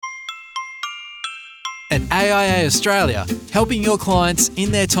At AIA Australia, helping your clients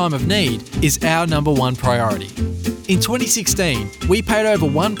in their time of need is our number one priority. In 2016, we paid over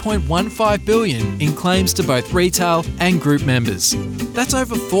 $1.15 billion in claims to both retail and group members. That's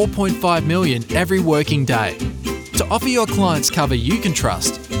over $4.5 million every working day. To offer your clients cover you can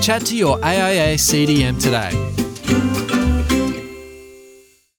trust, chat to your AIA CDM today.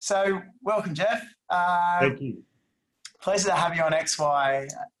 So, welcome, Geoff. Thank you. Pleasure to have you on XY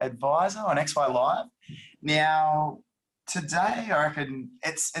Advisor, on XY Live. Now, today, I reckon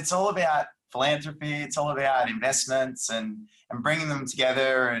it's all about philanthropy. It's all about investments and bringing them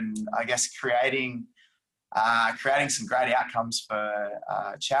together, and I guess creating some great outcomes for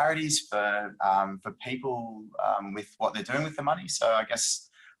charities, for people with what they're doing with the money. So I guess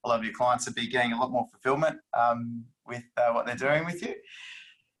a lot of your clients will be getting a lot more fulfillment with what they're doing with you.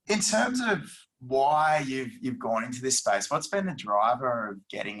 In terms of why you've gone into this space, what's been the driver of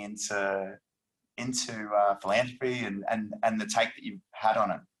getting into philanthropy and the take that you've had on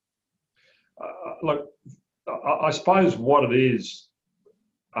it? Look, I suppose what it is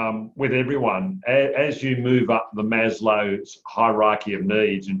with everyone, as you move up the Maslow's hierarchy of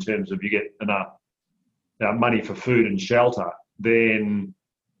needs in terms of you get enough money for food and shelter, then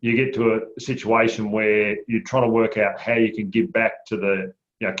you get to a situation where you're trying to work out how you can give back to the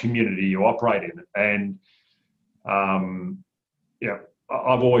community you operate in. And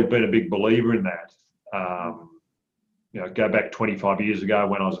I've always been a big believer in that. Go back 25 years ago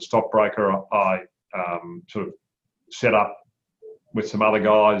when I was a stockbroker, I sort of set up with some other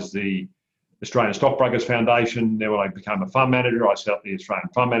guys the Australian Stockbrokers Foundation. Then when I became a fund manager, I set up the Australian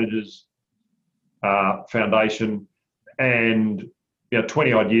Fund Managers Foundation. And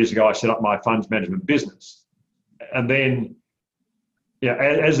 20 odd years ago, I set up my funds management business. And then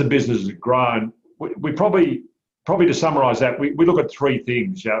as the business has grown, we probably to summarise that, we look at three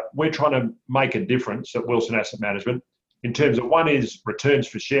things. We're trying to make a difference at Wilson Asset Management in terms of, one is returns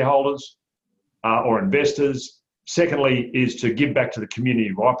for shareholders or investors. Secondly is to give back to the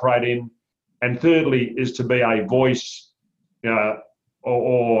community we operate in. And thirdly is to be a voice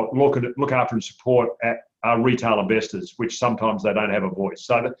or look after and support our retail investors, which sometimes they don't have a voice.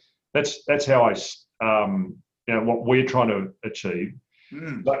 So that's how what we're trying to achieve.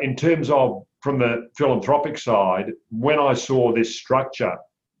 But in terms of from the philanthropic side, when I saw this structure,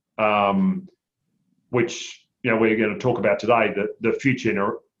 which we're going to talk about today, the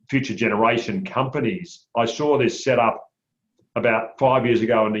future generation companies, I saw this set up about 5 years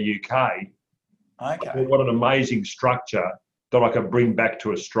ago in the UK. Okay. What an amazing structure that I could bring back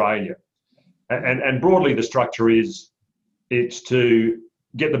to Australia. And broadly, the structure it's to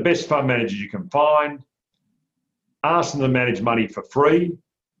get the best fund managers you can find, ask them to manage money for free,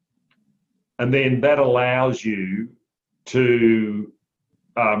 and then that allows you to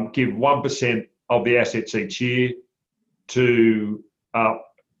give 1% of the assets each year to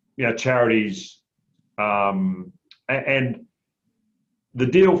charities. And the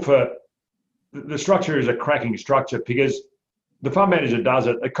deal for the structure is a cracking structure because the fund manager does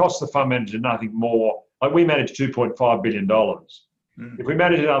it. It costs the fund manager nothing more. Like we manage $2.5 billion. If we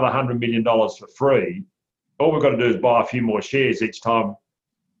manage another $100 million for free, all we've got to do is buy a few more shares each time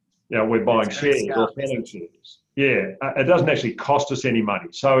we're buying shares or selling shares. Yeah, it doesn't actually cost us any money.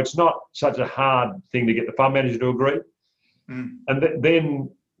 So it's not such a hard thing to get the fund manager to agree. And then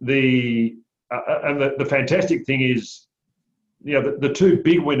the fantastic thing is, the two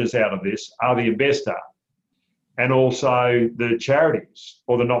big winners out of this are the investor and also the charities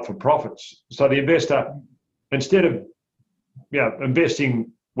or the not-for-profits. So the investor, instead of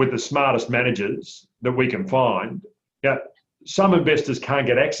investing with the smartest managers that we can find, some investors can't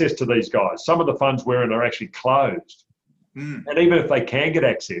get access to these guys. Some of the funds we're in are actually closed. And even if they can get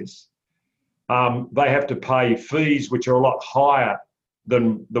access, they have to pay fees which are a lot higher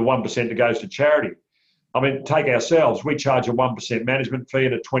than the 1% that goes to charity. I mean, take ourselves, we charge a 1% management fee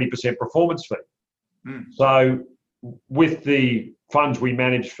and a 20% performance fee. So with the funds we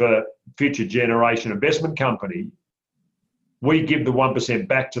manage for future generation investment company, we give the 1%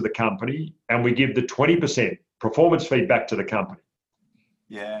 back to the company and we give the 20% performance fee back to the company.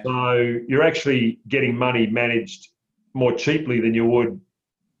 Yeah. So you're actually getting money managed more cheaply than you would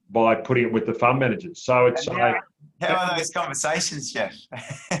by putting it with the fund managers. So it's how are those conversations, Geoff?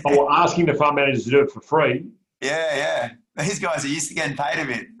 Asking the fund managers to do it for free. Yeah. These guys are used to getting paid a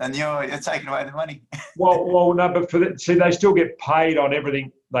bit, and you're taking away the money. well, no, but they still get paid on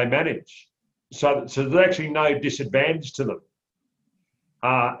everything they manage. So there's actually no disadvantage to them.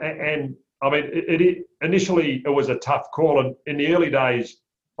 And I mean, initially it was a tough call, and in the early days,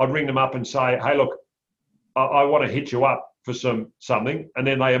 I'd ring them up and say, "Hey, look, I want to hit you up for something," and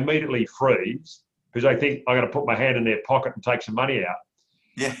then they immediately freeze, because they think I'm going to put my hand in their pocket and take some money out.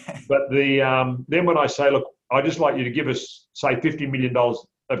 Yeah. But then when I say, look, I'd just like you to give us, say, $50 million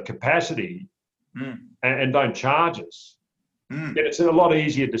of capacity and don't charge us, then it's a lot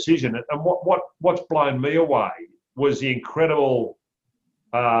easier decision. And what's blown me away was the incredible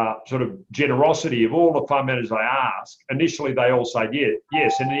sort of generosity of all the fund managers I asked. Initially, they all said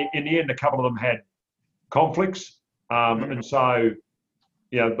yes. And in the end, a couple of them had conflicts. And so,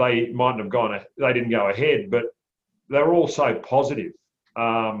 they mightn't have they didn't go ahead, but they were all so positive.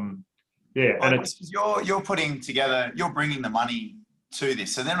 And it's, you're putting together, you're bringing the money to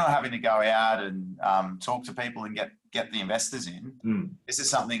this, so they're not having to go out and talk to people and get the investors in. This is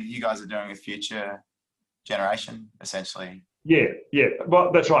something you guys are doing with future generation, essentially. Yeah.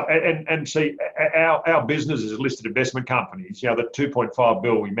 Well, that's right. And see, our business is listed investment companies. The 2.5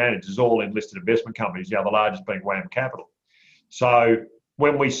 billion we manage is all in listed investment companies. The largest being WAM Capital. So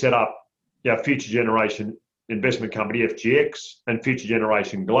when we set up, future generation investment company FGX and future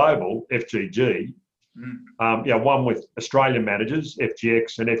generation global FGG, one with Australian managers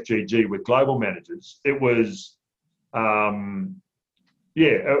FGX and FGG with global managers. It was, it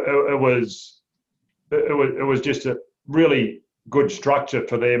was just a really good structure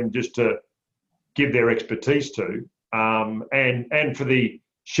for them just to give their expertise to, and for the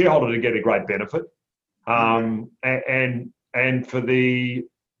shareholder to get a great benefit, and for the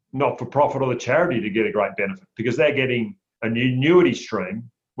not-for-profit or the charity to get a great benefit, because they're getting an annuity stream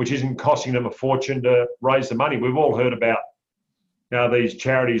which isn't costing them a fortune to raise the money. We've all heard about these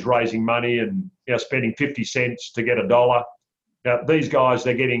charities raising money and spending 50 cents to get $1. These guys,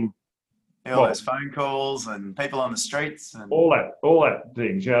 they're getting all those phone calls and people on the streets and all that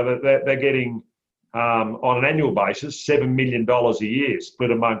things. They're getting on an annual basis $7 million a year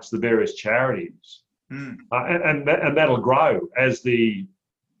split amongst the various charities, and that'll grow as the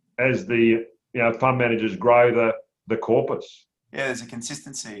fund managers grow the corpus. Yeah, there's a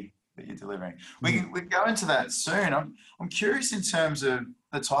consistency that you're delivering. We can go into that soon. I'm curious in terms of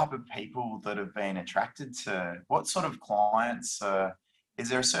the type of people that have been attracted to what sort of clients. Is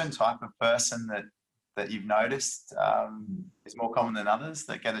there a certain type of person that you've noticed is more common than others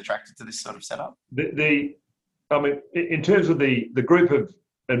that get attracted to this sort of setup? In terms of the group of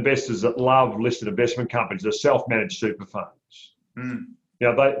investors that love listed investment companies, are self-managed super funds.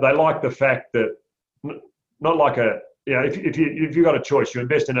 They like the fact that, not like if you've got a choice, you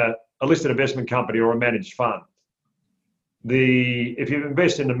invest in a listed investment company or a managed fund. If you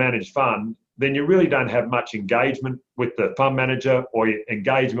invest in a managed fund, then you really don't have much engagement with the fund manager or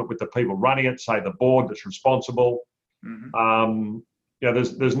engagement with the people running it, say the board that's responsible.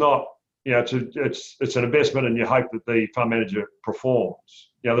 There's not, it's an investment and you hope that the fund manager performs.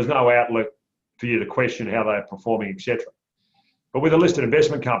 There's no outlet for you to question how they're performing, etc. But with a listed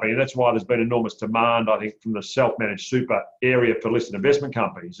investment company, that's why there's been enormous demand, I think, from the self-managed super area for listed investment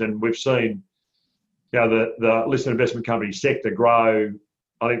companies. And we've seen, the listed investment company sector grow.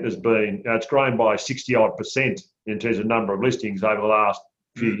 I think there's been, it's grown by 60-odd% in terms of number of listings over the last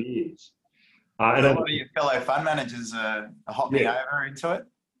few years. And a lot of your fellow fund managers are hopping over into it?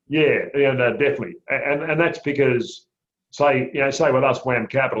 Yeah, definitely. And that's because, say with us, WAM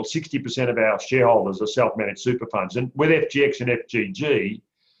Capital, 60% of our shareholders are self-managed super funds. And with FGX and FGG,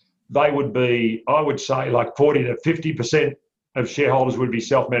 they would be, I would say, like 40 to 50% of shareholders would be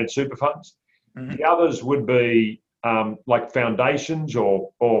self-managed super funds. The others would be like foundations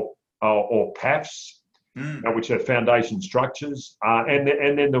or PAFs, which are foundation structures, and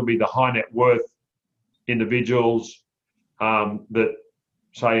then there'll be the high net worth individuals that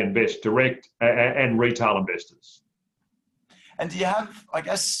say invest direct and retail investors. And do you have? I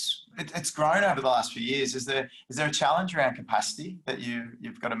guess it's grown over the last few years. Is there a challenge around capacity that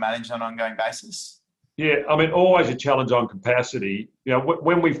you've got to manage on an ongoing basis? Yeah, always a challenge on capacity.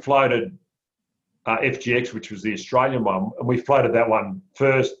 When we floated FGX, which was the Australian one, and we floated that one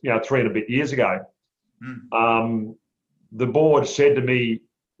first, 3 and a bit years ago. The board said to me,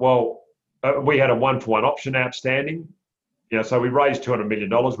 well, we had a 1-for-1 option outstanding. So we raised $200 million.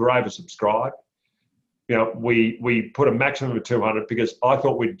 We're oversubscribed. We put a maximum of 200 because I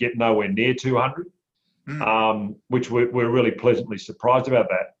thought we'd get nowhere near 200, which we're really pleasantly surprised about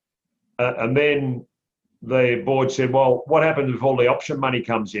that. And then the board said, well, what happens if all the option money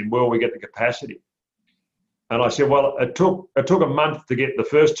comes in? Will we get the capacity? And I said, well, it took a month to get the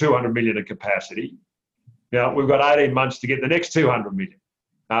first 200 million of capacity. We've got 18 months to get the next 200 million.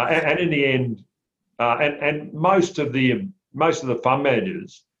 And in the end, and most of the fund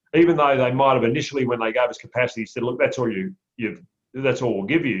managers, even though they might have initially, when they gave us capacity, said, look, that's all that's all we'll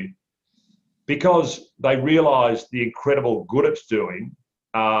give you, because they realised the incredible good it's doing.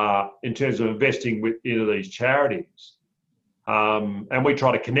 in terms of investing into these charities. And we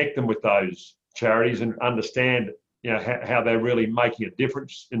try to connect them with those charities and understand, how they're really making a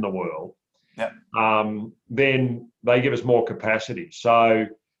difference in the world. Yep. Then they give us more capacity. So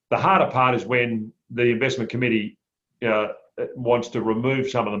the harder part is when the investment committee wants to remove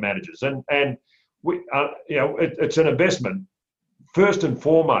some of the managers, and we, it's an investment. First and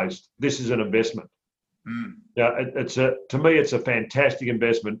foremost, this is an investment. To me, it's a fantastic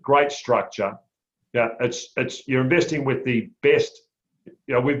investment, great structure. You're investing with the best.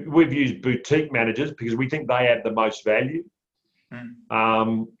 We've used boutique managers because we think they add the most value.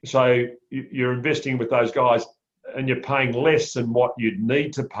 So you're investing with those guys, and you're paying less than what you'd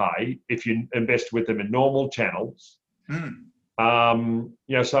need to pay if you invest with them in normal channels. So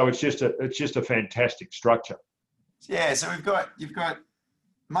it's just a fantastic structure. Yeah. So you've got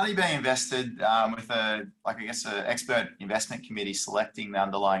money being invested with an expert investment committee selecting the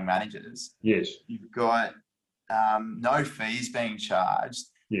underlying managers. Yes. You've got no fees being charged,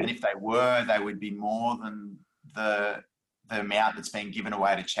 and if they were, they would be more than the amount that's being given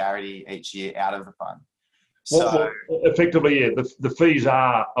away to charity each year out of the fund. So effectively, the fees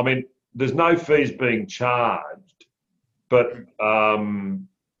are. I mean, there's no fees being charged, but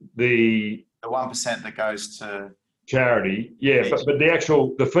the 1% that goes to charity, but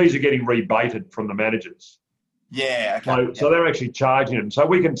the fees are getting rebated from the managers. Yeah. Okay. So they're actually charging them. So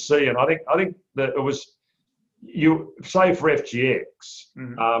we can see, and I think that it was, you say for FGX,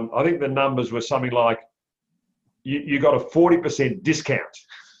 I think the numbers were something like you got a 40% discount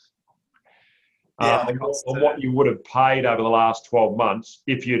on what you would have paid over the last 12 months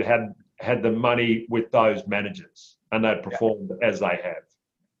if you'd had the money with those managers and they'd performed as they have.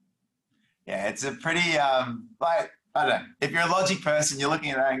 Yeah, it's a pretty I don't know. If you're a logic person, you're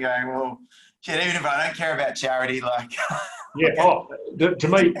looking at that and going, well, shit, even if I don't care about charity, like to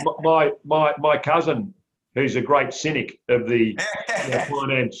me, my cousin, who's a great cynic of the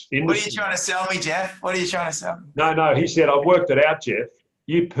finance industry. What are you trying to sell me, Geoff? What are you trying to sell me? No, he said, I've worked it out, Geoff.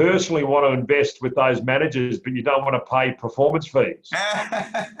 You personally want to invest with those managers, but you don't want to pay performance fees.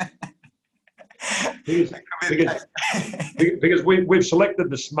 because we've selected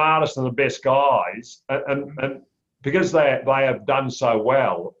the smartest and the best guys, and because they have done so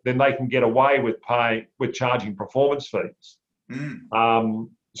well, then they can get away with charging performance fees.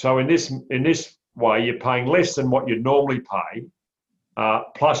 So in this way, you're paying less than what you'd normally pay,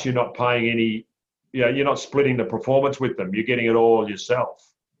 plus you're not paying any. You're not splitting the performance with them. You're getting it all yourself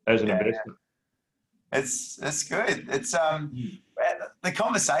as an investor. It's good. It's the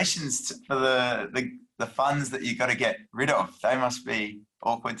conversations for the funds that you got to get rid of. They must be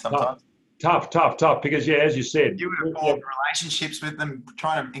awkward sometimes. Tough. Because as you said, you would have formed relationships with them,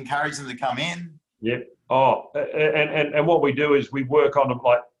 trying to encourage them to come in. Yep. And what we do is we work on them.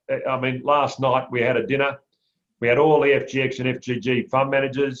 Last night we had a dinner. We had all the FGX and FGG fund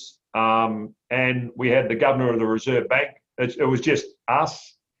managers, and we had the governor of the Reserve Bank. It was just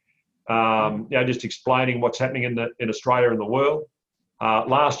us, just explaining what's happening in Australia and the world.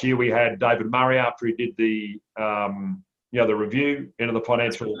 Last year we had David Murray after he did the review into the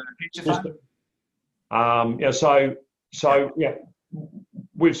financial system.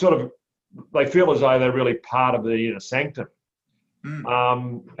 We've sort of, they feel as though they're really part of the inner sanctum.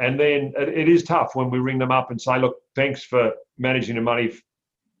 And then it is tough when we ring them up and say, look, thanks for managing the money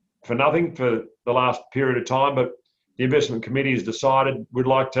for nothing for the last period of time, but the investment committee has decided we'd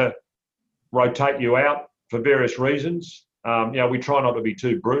like to rotate you out for various reasons. We try not to be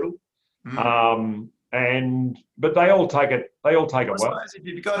too brutal. But they all take it well. If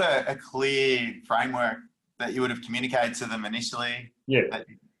you've got a clear framework that you would have communicated to them initially, that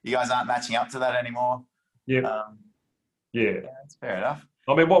you guys aren't matching up to that anymore. That's fair enough.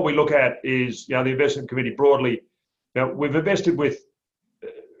 I mean, what we look at is, the investment committee broadly. We've invested with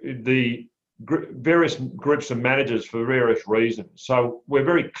the various groups of managers for various reasons. So we're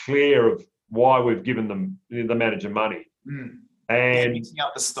very clear of why we've given them the manager money. And mixing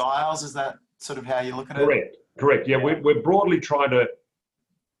up the styles, is that sort of how you look at it? Correct. Yeah, we're broadly trying to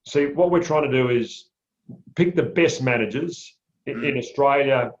see, what we're trying to do is pick the best managers in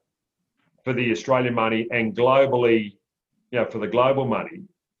Australia for the Australian money and globally, for the global money.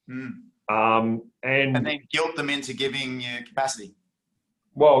 And then guilt them into giving you capacity.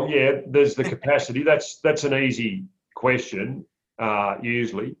 Well, there's the capacity. That's an easy question,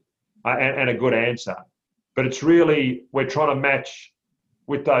 usually, and a good answer. But it's really, we're trying to match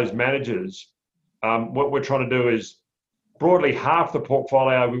with those managers. What we're trying to do is broadly half the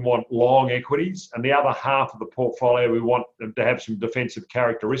portfolio we want long equities, and the other half of the portfolio we want them to have some defensive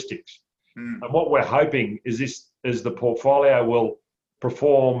characteristics. And what we're hoping is the portfolio will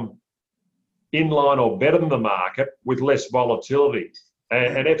perform in line or better than the market with less volatility.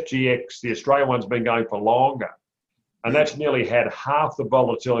 And FGX, the Australian one's been going for longer. And that's nearly had half the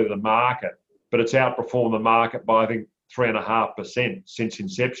volatility of the market, but it's outperformed the market by, I think, 3.5% since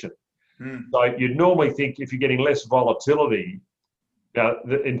inception. So you'd normally think if you're getting less volatility,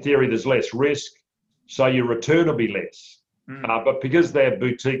 in theory, there's less risk, so your return will be less. But because they're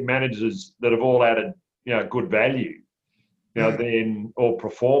boutique managers that have all added, good value, then or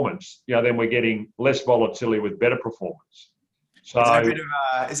performance, then we're getting less volatility with better performance. So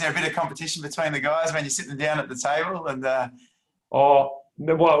is there a bit of competition between the guys when you're sitting down at the table? And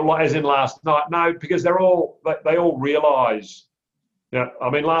well, as in last night, no, because they all realise.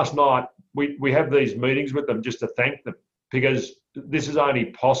 Last night we have these meetings with them just to thank them, because this is only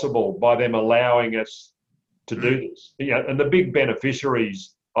possible by them allowing us to do this. And the big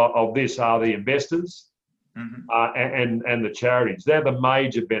beneficiaries of this are the investors and the charities. They're the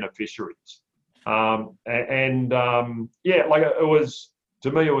major beneficiaries. It was,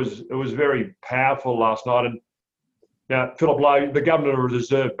 to me, it was very powerful last night. And Philip Lowe, the governor of the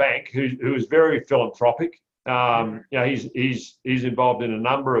Reserve Bank, who is very philanthropic, he's involved in a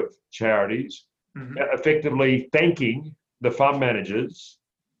number of charities, effectively thanking the fund managers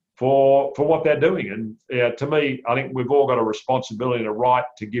for what they're doing. And to me, I think we've all got a responsibility and a right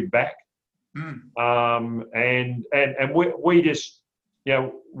to give back. And we just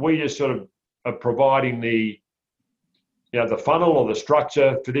sort of are providing the funnel or the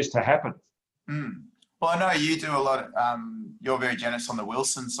structure for this to happen. Well, I know you do a lot. You're very generous on the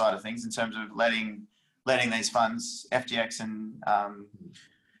Wilson side of things in terms of letting these funds, FGX, and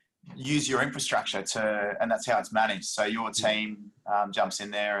use your infrastructure and that's how it's managed. So your team jumps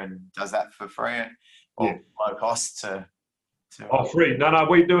in there and does that for free or low cost to. Free? No,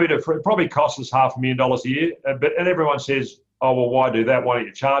 we do it for free. It probably costs us $500,000 a year. And everyone says, "Oh, well, why do that? Why don't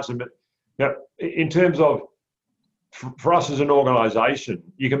you charge them?" But in terms of for us as an organisation,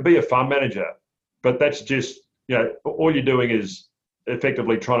 you can be a fund manager, but that's just all you're doing is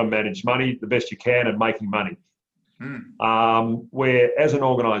effectively trying to manage money the best you can and making money. Where as an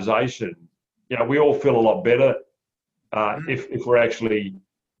organisation, we all feel a lot better if we're actually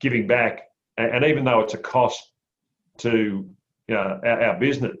giving back, and even though it's a cost to our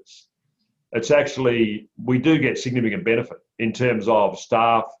business, it's actually, we do get significant benefit in terms of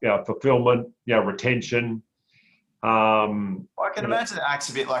staff, fulfillment, retention. I can imagine it acts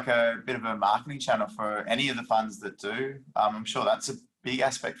a bit like a bit of a marketing channel for any of the funds that do. I'm sure that's a big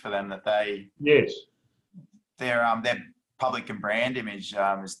aspect for them, that their public and brand image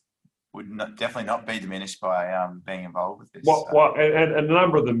would definitely not be diminished by being involved with this. And a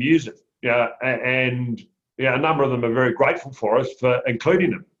number of them use it, and a number of them are very grateful for us for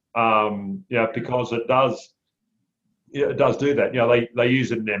including them, because it does do that. They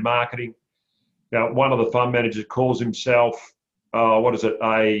use it in their marketing. One of the fund managers calls himself,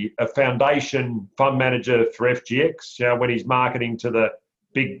 a foundation fund manager for FGX, when he's marketing to the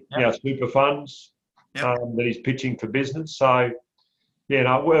big, super funds that he's pitching for business. So,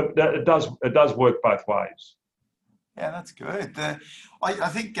 it does work both ways. Yeah, that's good. I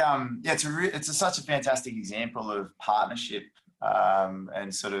think it's such a fantastic example of partnership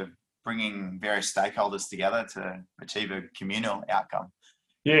and sort of bringing various stakeholders together to achieve a communal outcome.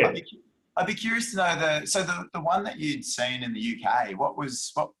 Yeah. I'd be curious to know the one that you'd seen in the UK. What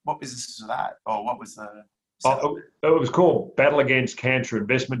business was that, or what was the? It was called Battle Against Cancer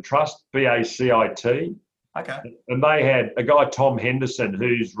Investment Trust, BACIT. Okay. And they had a guy, Tom Henderson,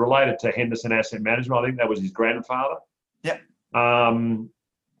 who's related to Henderson Asset Management. I think that was his grandfather. Yep.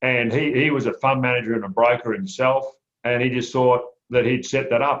 And he was a fund manager and a broker himself, and he just thought that he'd set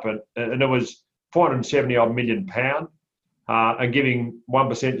that up, and it was £470 million, and giving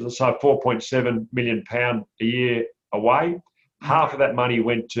 1%, so £4.7 million a year away. Half of that money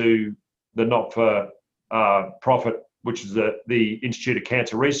went to the not-for-profit, which is the Institute of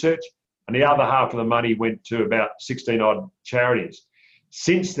Cancer Research, and the other half of the money went to about 16 odd charities.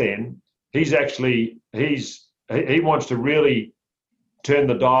 Since then, he wants to really turn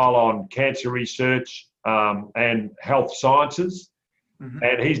the dial on cancer research and health sciences,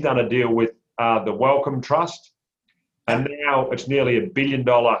 and he's done a deal with the Wellcome Trust, and now it's nearly £1 billion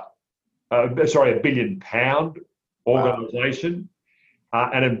organisation,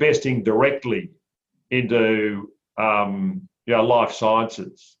 and investing directly into life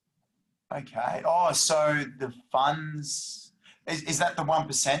sciences. Okay. Oh, so the funds, is that the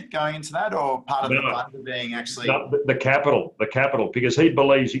 1% going into that, or part of the fund being actually? No, the capital, because he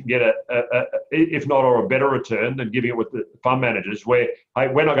believes you can get if not or a better return than giving it with the fund managers, where, hey,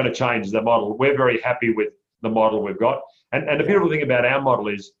 we're not going to change the model. We're very happy with the model we've got. And the beautiful thing about our model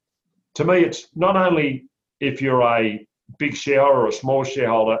is, to me, it's not only if you're a big shareholder or a small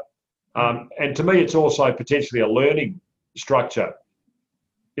shareholder, and to me, it's also potentially a learning structure.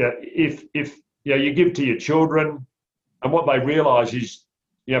 If you give to your children, and what they realise is,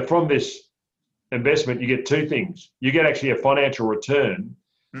 from this investment, you get two things. You get actually a financial return.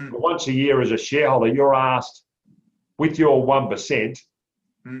 But once a year as a shareholder, you're asked, with your 1%,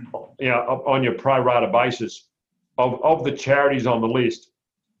 on your pro rata basis, of the charities on the list,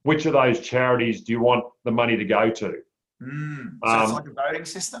 which of those charities do you want the money to go to? So it's like a voting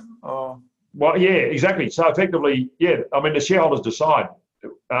system, or? Well, yeah, exactly. So effectively, the shareholders decide.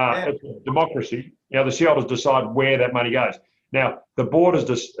 It's a democracy. The shareholders decide where that money goes. Now, the board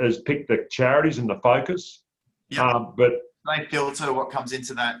has picked the charities and the focus, but they filter what comes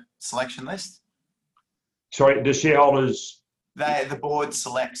into that selection list. Sorry, the shareholders. The board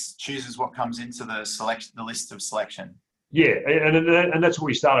chooses what comes into the list of selection. Yeah, and that's what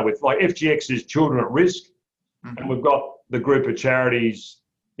we started with. Like, FGX is children at risk, and we've got the group of charities,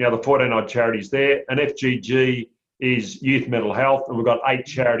 the 14 odd charities there, and FGG is youth mental health, and we've got 8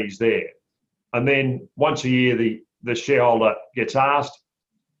 charities there. And then once a year, the shareholder gets asked,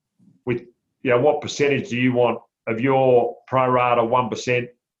 with what percentage do you want of your pro rata 1%? Do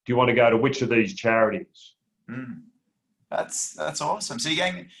you want to go to which of these charities? That's awesome. So you're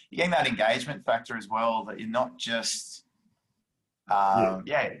getting that engagement factor as well, that you're not just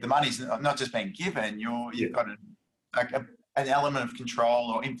the money's not just being given. You've got an element of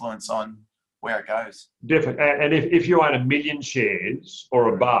control or influence on where it goes. Definitely. And if you own 1 million shares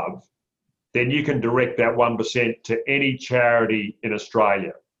or above, then you can direct that 1% to any charity in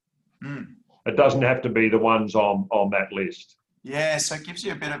Australia. It doesn't have to be the ones on that list. Yeah, so it gives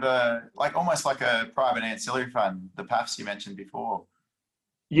you a bit of almost like a private ancillary fund, the PAFs you mentioned before.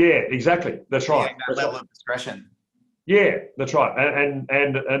 Yeah, exactly. That's right. That level of discretion. Yeah, that's right. And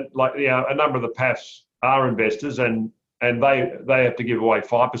a number of the PAFs are investors, and they have to give away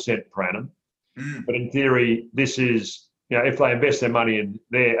 5% per annum. But in theory, this is, if they invest their money in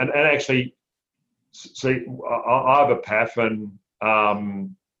there, and actually, see, I have a PAF, and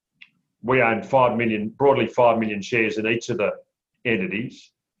we own 5 million shares in each of the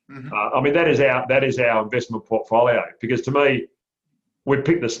entities. That is our investment portfolio, because to me, we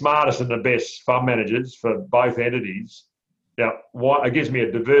pick the smartest and the best fund managers for both entities. It gives me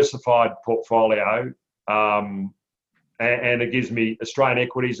a diversified portfolio, and it gives me Australian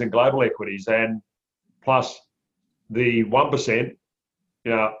equities and global equities, and plus the 1%.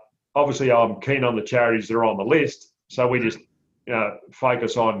 Obviously, I'm keen on the charities that are on the list, so we just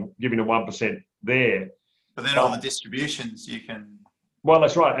focus on giving the 1% there. But then all the distributions you can. Well,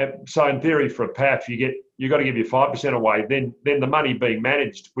 that's right. So in theory, for a PAF, you got to give your 5% away. Then the money being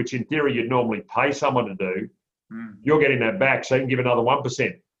managed, which in theory you'd normally pay someone to do, you're getting that back, so you can give another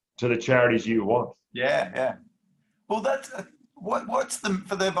 1% to the charities you want. Yeah. Well, that's what's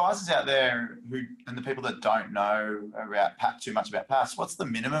for the advisors out there and the people that don't know too much about PAFs. What's the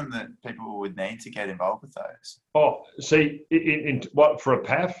minimum that people would need to get involved with those? Oh, see, in what, for a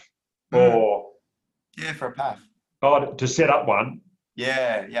PAF or? Yeah, for a PAF. Oh, to set up one.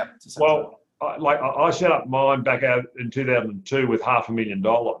 Yeah. I set up mine back out in 2002 with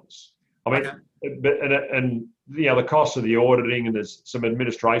 $500,000. The cost of the auditing, and there's some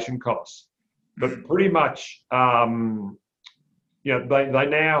administration costs, but pretty much, they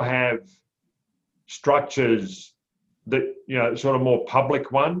now have structures that, sort of more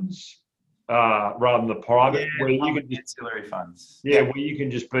public ones, rather than the private, where you can ancillary funds. Yeah, where you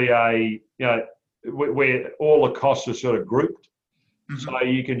can just be where all the costs are sort of grouped. So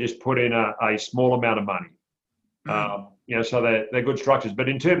you can just put in a small amount of money. So they're good structures. But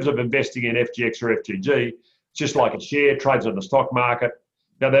in terms of investing in FGX or FGG, it's just like a share, trades on the stock market.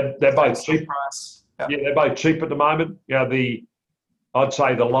 They're both cheap. They're both cheap at the moment. I'd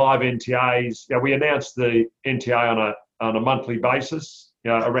say the live NTAs. We announced the NTA on a monthly basis.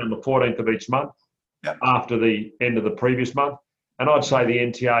 Around the 14th of each month, after the end of the previous month, and I'd say the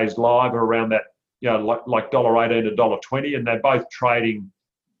NTAs live are around that. Like $1.18 to $1.20, and they're both trading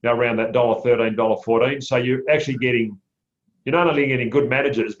around that $1.13, $1.14. So you're not only getting good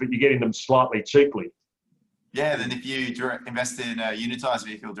managers, but you're getting them slightly cheaply. Yeah, then if you invest in a unitised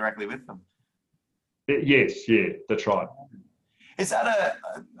vehicle directly with them. Yes, that's right. Is that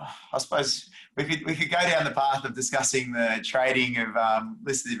I suppose we could go down the path of discussing the trading of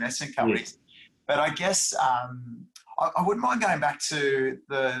listed investment companies, but I guess I wouldn't mind going back to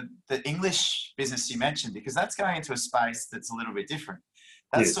the English business you mentioned, because that's going into a space that's a little bit different.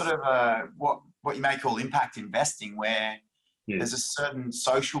 That's sort of what you may call impact investing, where there's a certain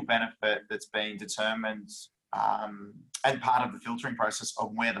social benefit that's being determined and part of the filtering process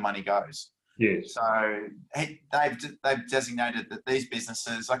of where the money goes. Yes. So they've designated that these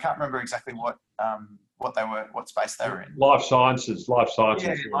businesses, I can't remember exactly what space they were in. Life sciences. Yeah, life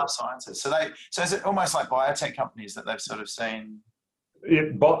sciences. So is it almost like biotech companies that they've sort of seen?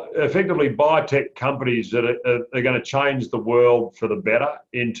 Effectively, biotech companies that are going to change the world for the better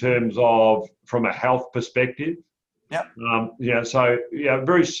in terms of from a health perspective. Yep. So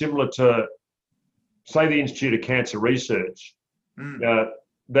very similar to, say, the Institute of Cancer Research.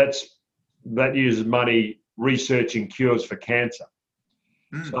 That uses money researching cures for cancer.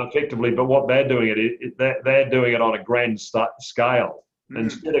 So effectively, but what they're doing they're doing it on a grand scale.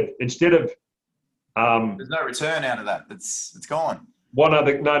 Instead of there's no return out of that. It's gone.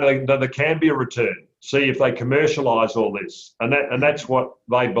 There can be a return. See if they commercialise all this, and that's what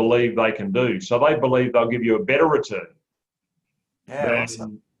they believe they can do. So they believe they'll give you a better return. Yeah,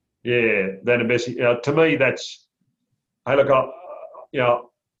 awesome. Than investing. To me, that's. Hey, look,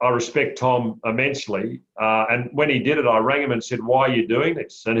 I respect Tom immensely, and when he did it, I rang him and said, "Why are you doing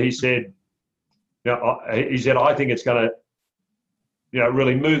this?" And he said, "I think it's going to,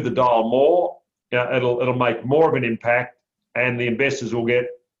 really move the dial more. It'll make more of an impact, and the investors will get,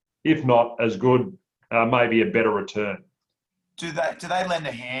 if not as good, maybe a better return." Do they lend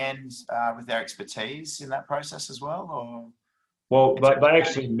a hand with their expertise in that process as well, or? Well, they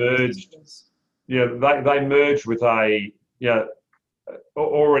actually merged. Yeah, they merged with a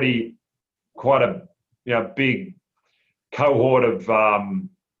already quite a big cohort of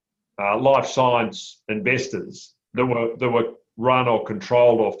life science investors that were run or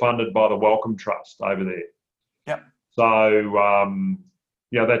controlled or funded by the Wellcome Trust over there. Yep. So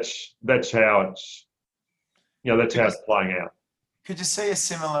that's how it's how it's playing out. Could you see a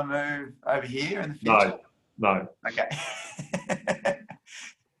similar move over here in the future? No. Okay.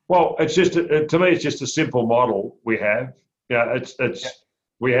 Well, it's just to me, it's just a simple model we have.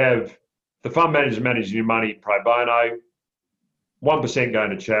 We have the fund managers managing your money pro bono, 1% going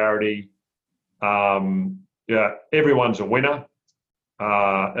to charity. Everyone's a winner.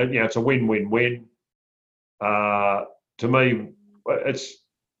 It's a win-win-win. To me,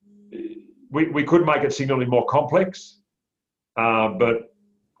 we could make it significantly more complex, but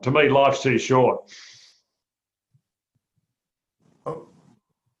to me, life's too short. Oh,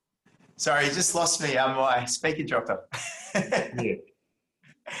 sorry, you just lost me. My speaker dropped off.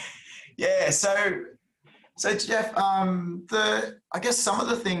 Yeah. So Geoff, I guess some of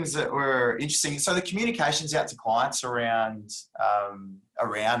the things that were interesting. So the communications out to clients around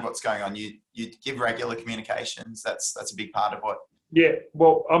what's going on. You give regular communications. That's a big part of what. Yeah.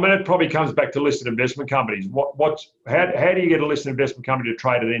 Well, I mean, it probably comes back to listed investment companies. How do you get a listed investment company to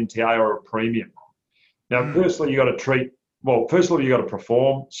trade at NTA or a premium? Now, firstly, you've got to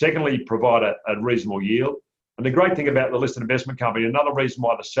perform. Secondly, you provide a reasonable yield. And the great thing about the listed investment company, another reason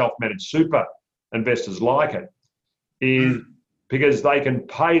why the self-managed super investors like it, is because they can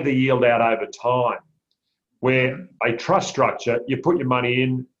pay the yield out over time. Where a trust structure, you put your money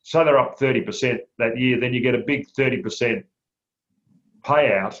in, so they're up 30% that year, then you get a big 30%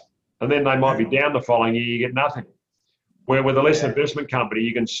 payout, and then they might be down the following year, you get nothing. Where with a listed investment company,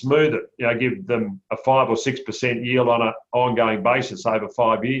 you can smooth it, give them a 5 or 6% yield on an ongoing basis over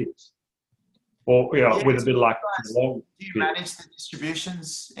 5 years. Or with a bit of luck. Do you manage the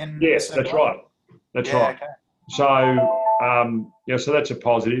distributions? Yes, that's right. That's right. Okay. So, so that's a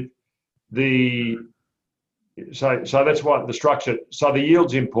positive. So that's why the structure. So the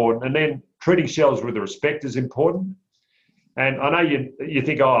yield's important, and then treating shareholders with respect is important. And I know you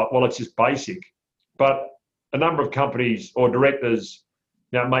think, it's just basic, but a number of companies or directors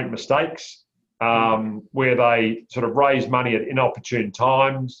make mistakes where they sort of raise money at inopportune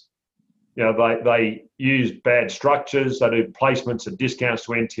times. They use bad structures. They do placements at discounts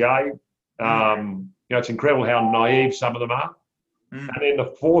to NTA. It's incredible how naive some of them are. And then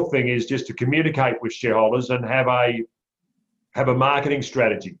the fourth thing is just to communicate with shareholders and have a marketing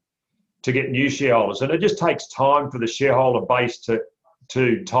strategy to get new shareholders. And it just takes time for the shareholder base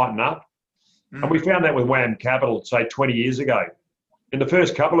to tighten up. And we found that with WAM Capital, say 20 years ago. In the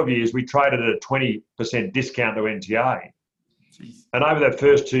first couple of years, we traded at a 20% discount to NTA. Jeez. And over that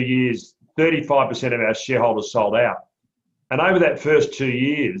first 2 years, 35% of our shareholders sold out. And over that first 2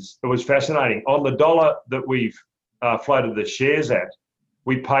 years, it was fascinating. On the dollar that we've floated the shares at,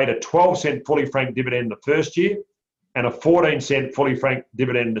 we paid a 12-cent fully franked dividend the first year and a 14-cent fully franked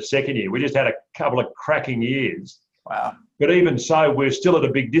dividend the second year. We just had a couple of cracking years. Wow. But even so, we're still at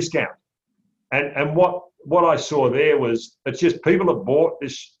a big discount. And what I saw there was, it's just people have bought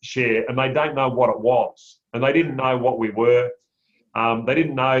this share and they don't know what it was. and they didn't know what we were. They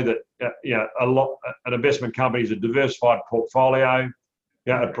didn't know that an investment company is a diversified portfolio.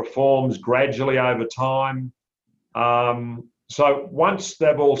 It performs gradually over time. So once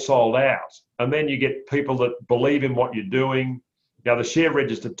they've all sold out, and then you get people that believe in what you're doing, the share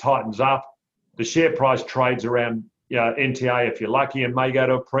register tightens up, the share price trades around NTA if you're lucky, and may go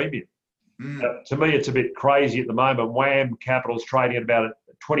to a premium. To me, it's a bit crazy at the moment. WAM Capital's trading at about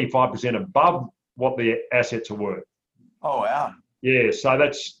 25% above what the assets are worth. Oh wow! Yeah, so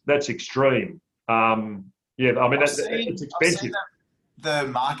that's extreme. I mean, it's expensive. I've seen the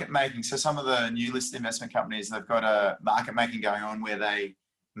market making. So some of the new listed investment companies, they've got a market making going on where they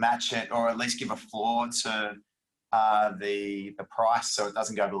match it, or at least give a floor to the price, so it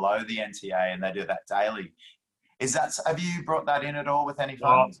doesn't go below the NTA, and they do that daily. Have you brought that in at all with any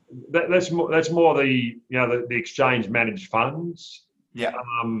funds? That's more the the exchange managed funds. Yeah.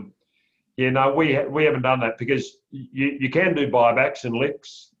 We haven't done that because you can do buybacks and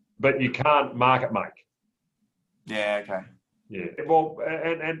licks, but you can't market make. Yeah. Okay. Yeah. Well,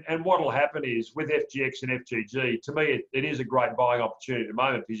 and what'll happen is with FGX and FGG, to me, it is a great buying opportunity at the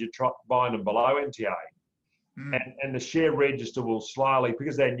moment because you're buying them below NTA, and the share register will slowly,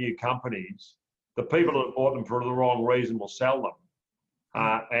 because they're new companies, the people that bought them for the wrong reason will sell them,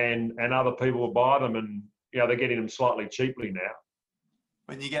 and other people will buy them, and they're getting them slightly cheaply now.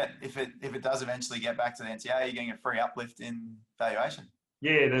 When you get, if it does eventually get back to the NTA, you're getting a free uplift in valuation.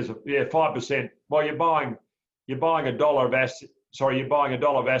 Yeah, there's 5%. Well, you're buying $1 of assets. Sorry, you're buying $1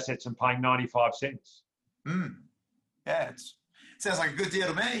 of assets and paying 95 cents. Yeah, it sounds like a good deal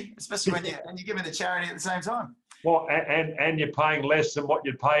to me, especially when you're giving the charity at the same time. Well, and you're paying less than what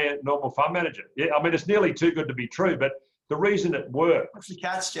you'd pay a normal fund manager. Yeah, I mean, it's nearly too good to be true, but the reason it works... What's the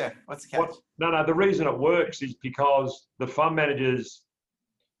catch, Geoff? What's the catch? No, the reason it works is because the fund managers,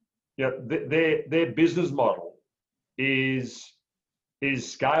 their business model is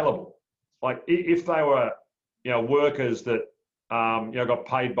scalable. Like if they were, workers that, got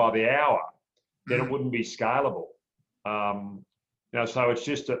paid by the hour, then it wouldn't be scalable. So it's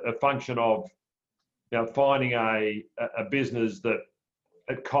just a function of, finding a business that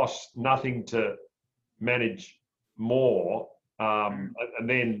it costs nothing to manage more, and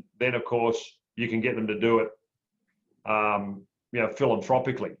then of course you can get them to do it,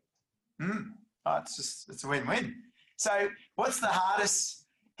 philanthropically. It's a win-win. So what's the hardest?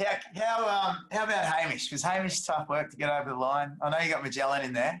 How about Hamish? Because Hamish is tough work to get over the line. I know you got Magellan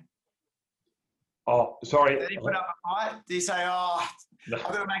in there. Oh, sorry. Did he put up a fight? Do you say, no. I've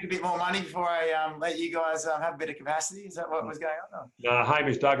got to make a bit more money before I let you guys have a bit of capacity? Is that what was going on? No,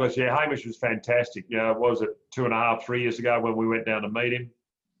 Hamish Douglas. Yeah, Hamish was fantastic. Was it 2.5, 3 years ago when we went down to meet him?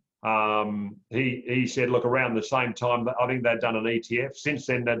 He said, look, around the same time, I think they'd done an ETF. Since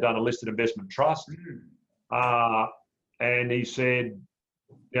then, they'd done a listed investment trust. And he said,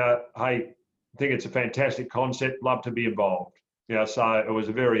 hey, I think it's a fantastic concept. Love to be involved. So it was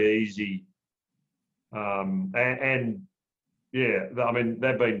a very easy. I mean,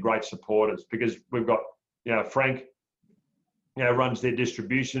 they've been great supporters because we've got, Frank, runs their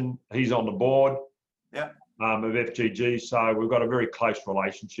distribution. He's on the board of FGG. So we've got a very close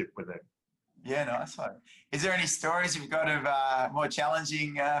relationship with them. Yeah, nice one. Is there any stories you've got of more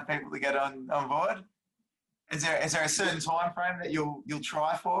challenging people to get on board? Is there a certain time frame that you'll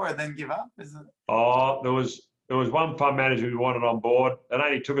try for and then give up? Is it? Oh, there was one fund manager we wanted on board. It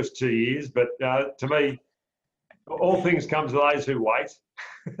only took us 2 years, but to me, all things come to those who wait.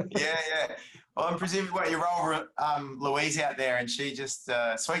 Yeah. Well, I'm presuming you roll Louise out there, and she just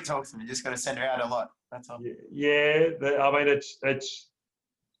sweet talks them. You just got to send her out a lot. That's all. Yeah. I mean,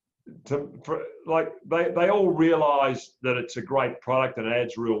 they all realise that it's a great product and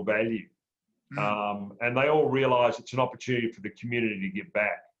adds real value, and they all realise it's an opportunity for the community to give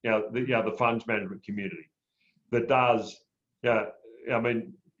back. The funds management community that does. I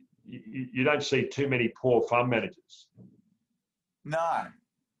mean. You don't see too poor fund managers. No.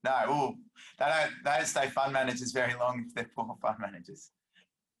 Well, they don't stay fund managers very long if they're poor fund managers.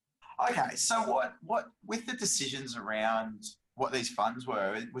 Okay, so what with the decisions around what these funds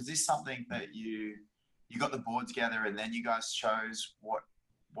were, was this something that you got the board together and then you guys chose what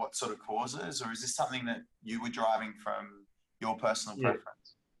sort of causes, or is this something that you were driving from your personal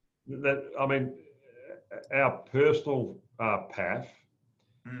preference? I mean, our personal path.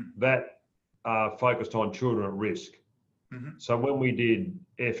 That focused on children at risk. So when we did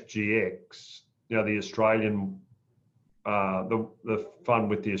FGX, the Australian, the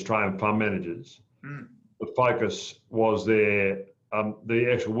fund with the Australian fund managers, the focus was the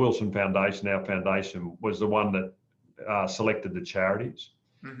actual Wilson Foundation, our foundation, was the one that selected the charities,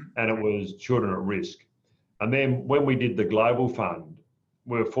 and it was children at risk. And then when we did the global fund,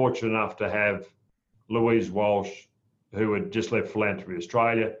 we were fortunate enough to have Louise Walsh, who had just left Philanthropy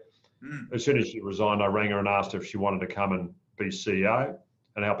Australia. As soon as she resigned, I rang her and asked her if she wanted to come and be CEO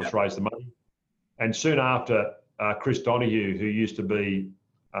and help us raise the money. And soon after, Chris Donoghue, who used to be,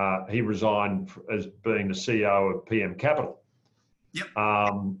 he resigned as being the CEO of PM Capital.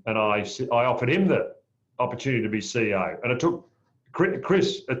 And I offered him the opportunity to be CEO. And it took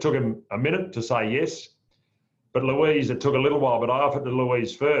Chris, it took him a minute to say yes. But Louise, it took a little while, but I offered to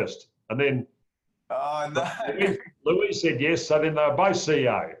Louise first. And then Louise said yes, so then they were both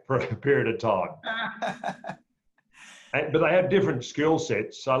CEO for a period of time. But they had different skill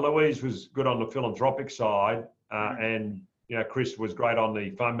sets. So Louise was good on the philanthropic side, and Chris was great on the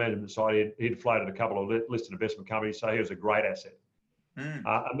fund management side. He'd floated a couple of listed investment companies, so he was a great asset.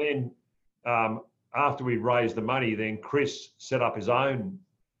 And then after we raised the money, then Chris set up his own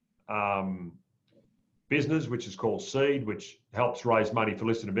business, which is called Seed, which helps raise money for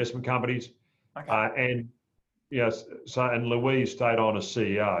listed investment companies. And Louise stayed on as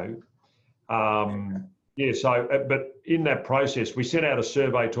CEO. But in that process, we sent out a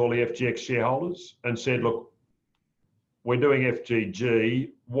survey to all the FGX shareholders and said, look, we're doing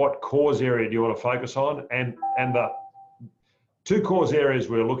FGG. What cause area do you want to focus on? And the two cause areas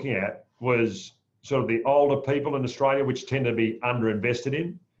we were looking at was sort of the older people in Australia, which tend to be underinvested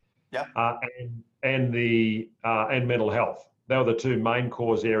in, and mental health. They were the two main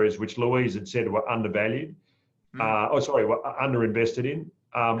cause areas which Louise had said were undervalued. Were underinvested in.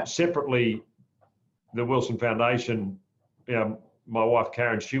 Separately, the Wilson Foundation, my wife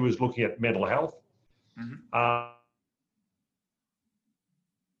Karen, she was looking at mental health.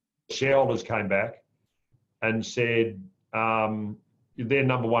 Shareholders came back and said their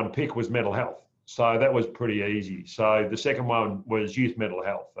number one pick was mental health. So that was pretty easy. So the second one was youth mental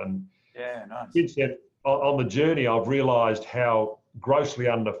health. And since then, on the journey, I've realised how grossly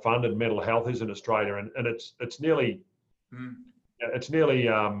underfunded mental health is in Australia, and it's nearly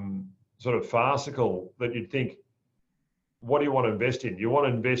sort of farcical that you'd think, what do you want to invest in? You want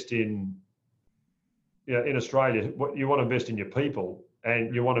to invest in, in Australia, what you want to invest in your people,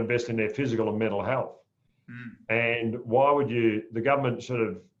 and you want to invest in their physical and mental health. And why would you? The government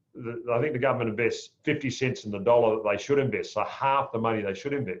I think the government invests 50 cents in the dollar that they should invest, so half the money they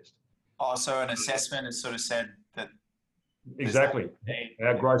should invest. Oh, so an assessment has sort of said that. Exactly.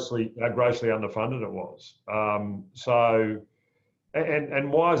 How grossly underfunded it was. And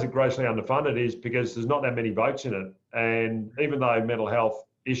why is it grossly underfunded is because there's not that many votes in it. And even though mental health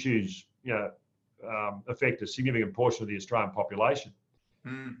issues, affect a significant portion of the Australian population,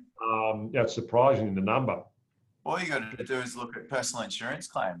 it's surprising the number. All you got to do is look at personal insurance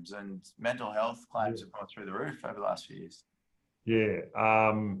claims, and mental health claims have gone through the roof over the last few years.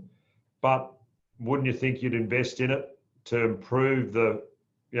 But wouldn't you think you'd invest in it to improve the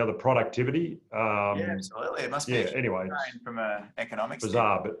productivity? Absolutely. It must be anyway, from an economics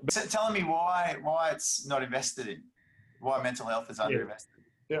bizarre. But so telling me why it's not invested in, why mental health is underinvested.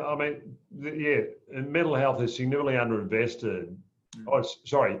 And mental health is significantly underinvested.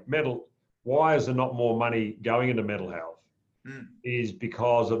 Why is there not more money going into mental health? Is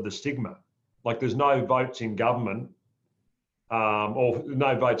because of the stigma. Like there's no votes in government, or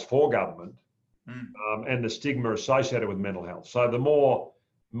no votes for government, and the stigma associated with mental health. So the more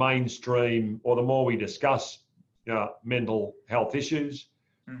mainstream, or the more we discuss mental health issues,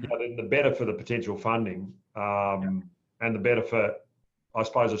 then the better for the potential funding, and the better for, I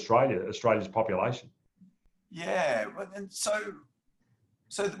suppose, Australia's population. And so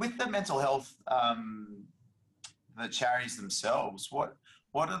with the mental health, the charities themselves, what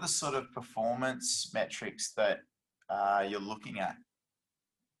are the sort of performance metrics that you're looking at?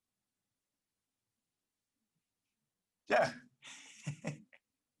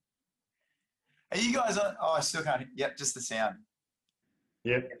 Are you guys on? Oh, I still can't. Yep, just the sound.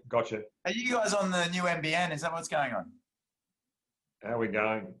 Yep, gotcha. Are you guys on the new NBN? Is that what's going on? How are we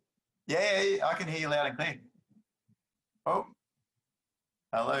going? Yeah, I can hear you loud and clear. Oh,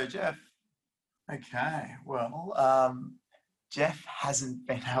 hello, Geoff. Okay, well, Geoff hasn't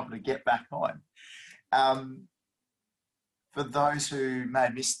been able to get back on. For those who may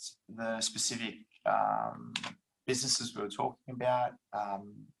have missed the specific businesses we were talking about,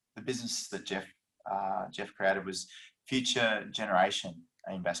 the business that Geoff created was Future Generation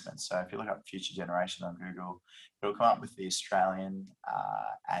Investments. So if you look up Future Generation on Google, it'll come up with the Australian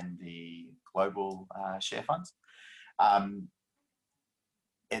and the global share funds.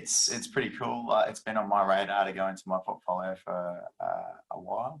 It's pretty cool. It's been on my radar to go into my portfolio for a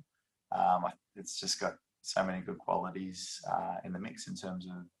while. It's just got so many good qualities in the mix in terms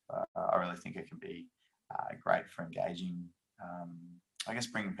of I really think it can be great for engaging, I guess,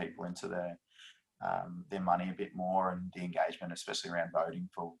 bringing people into their money a bit more, and the engagement, especially around voting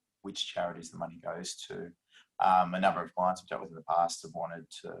for which charities the money goes to. A number of clients I've dealt with in the past have wanted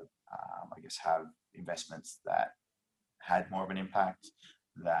to, I guess, have investments that had more of an impact,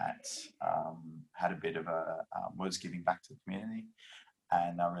 that had a bit of was giving back to the community,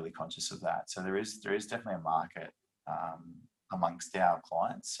 and are really conscious of that. So there is definitely a market amongst our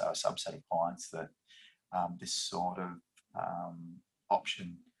clients, so a subset of clients that this sort of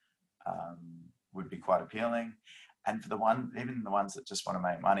option would be quite appealing. And for even the ones that just want to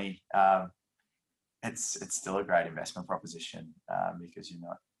make money, it's still a great investment proposition, because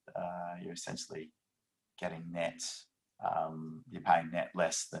you're essentially getting net. You're paying net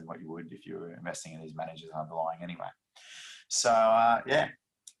less than what you would if you were investing in these managers underlying anyway. So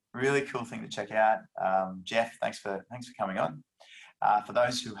really cool thing to check out. Geoff, thanks for coming on. For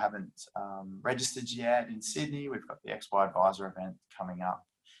those who haven't registered yet in Sydney, we've got the XY Advisor event coming up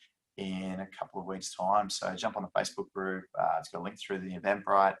in a couple of weeks' time. So jump on the Facebook group. It's got a link through the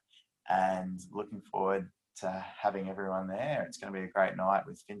Eventbrite, and looking forward to having everyone there. It's going to be a great night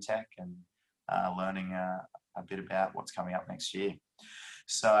with FinTech and learning a bit about what's coming up next year.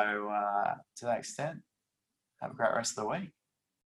 So to that extent, have a great rest of the week.